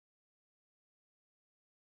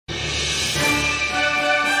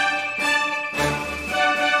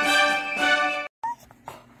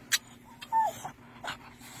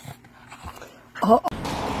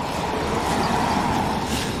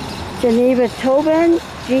Geneva Tobin,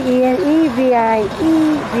 Genevie,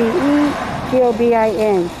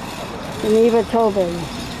 Geneva Tobin.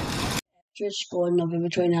 Actress, born November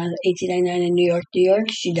 29, 1899 in New York, New York.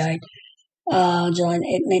 She died July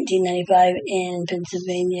 8, 1995 in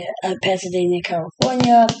Pasadena,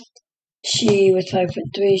 California. She was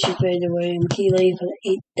 5'3". She played William Keeley from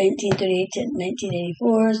 1938 to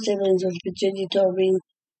 1984. Siblings was Virginia Tobin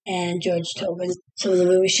and George Tobin. Some of the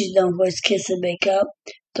movies she's known for is Kiss and Make Up,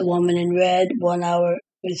 The Woman in Red, 1 Hour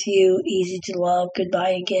with You, Easy to Love,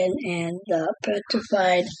 Goodbye Again, and The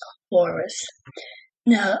Petrified Forest.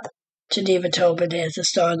 Now, Geneva Tobin is the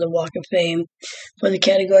star of the Walk of Fame for the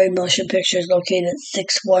category Motion Pictures, located at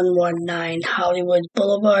 6119 Hollywood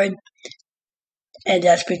Boulevard, and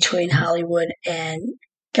that's between Hollywood and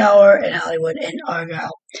Gower and Hollywood and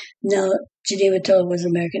Argyle. Now, Geneva Tobin was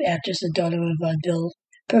an American actress and daughter of a Vaudeville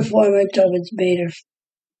performer. Tobin made her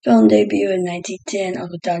film debut in 1910,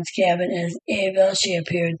 Uncle Tom's Cabin, as Ava. She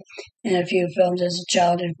appeared in a few films as a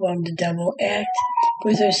child and formed a double act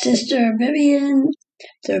with her sister Vivian,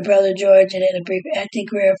 their brother George, and had a brief acting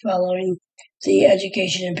career following the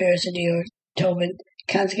education in Paris and New York. Tobin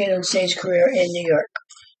concentrated on stage career in New York.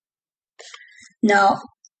 Now,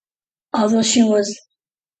 although she was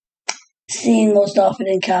seen most often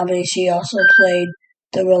in comedy, she also played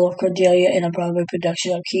the role of Cordelia in a Broadway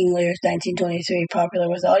production of King Lear's 1923, popular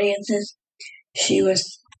with audiences. She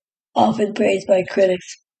was often praised by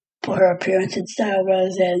critics for her appearance and style rather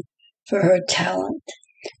than for her talent.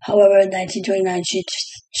 However, in 1929, she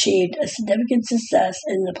achieved a significant success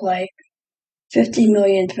in the play 50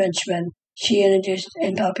 Million Frenchmen. She introduced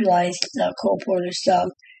and popularized the Cole Porter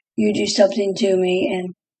song, You Do Something to Me,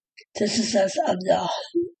 and the success of the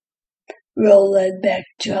role led back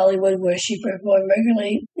to Hollywood, where she performed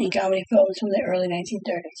regularly in comedy films from the early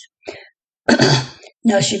 1930s.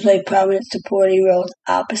 Now, she played prominent supporting roles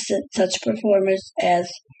opposite such performers as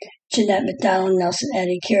Jeanette MacDonald, Nelson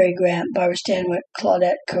Eddy, Cary Grant, Barbara Stanwyck,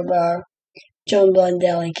 Claudette Colbert, Joan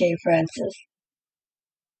Blundell, and Kay Francis,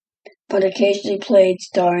 but occasionally played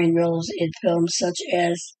starring roles in films such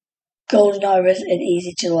as Golden Harvest and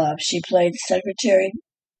Easy to Love. She played Secretary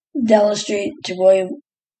Della Street to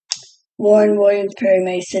Warren Williams, Perry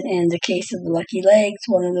Mason, in The Case of the Lucky Legs.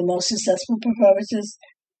 One of the most successful performances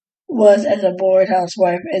was as a bored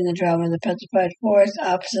housewife in the drama The Petrified Forest,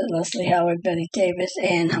 opposite Leslie Howard, Betty Davis,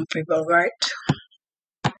 and Humphrey Bogart.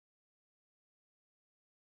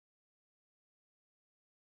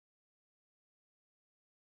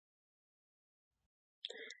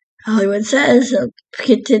 Hollywood Says. So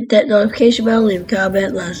hit that notification bell, leave a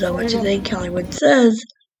comment, let us know what you think. Hollywood Says.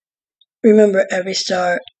 Remember, every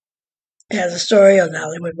star has a story on the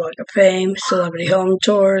Hollywood Walk of Fame, celebrity home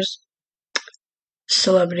tours,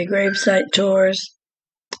 celebrity gravesite tours,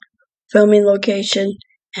 filming location,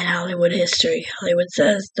 and Hollywood history. Hollywood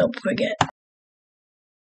Says, don't forget.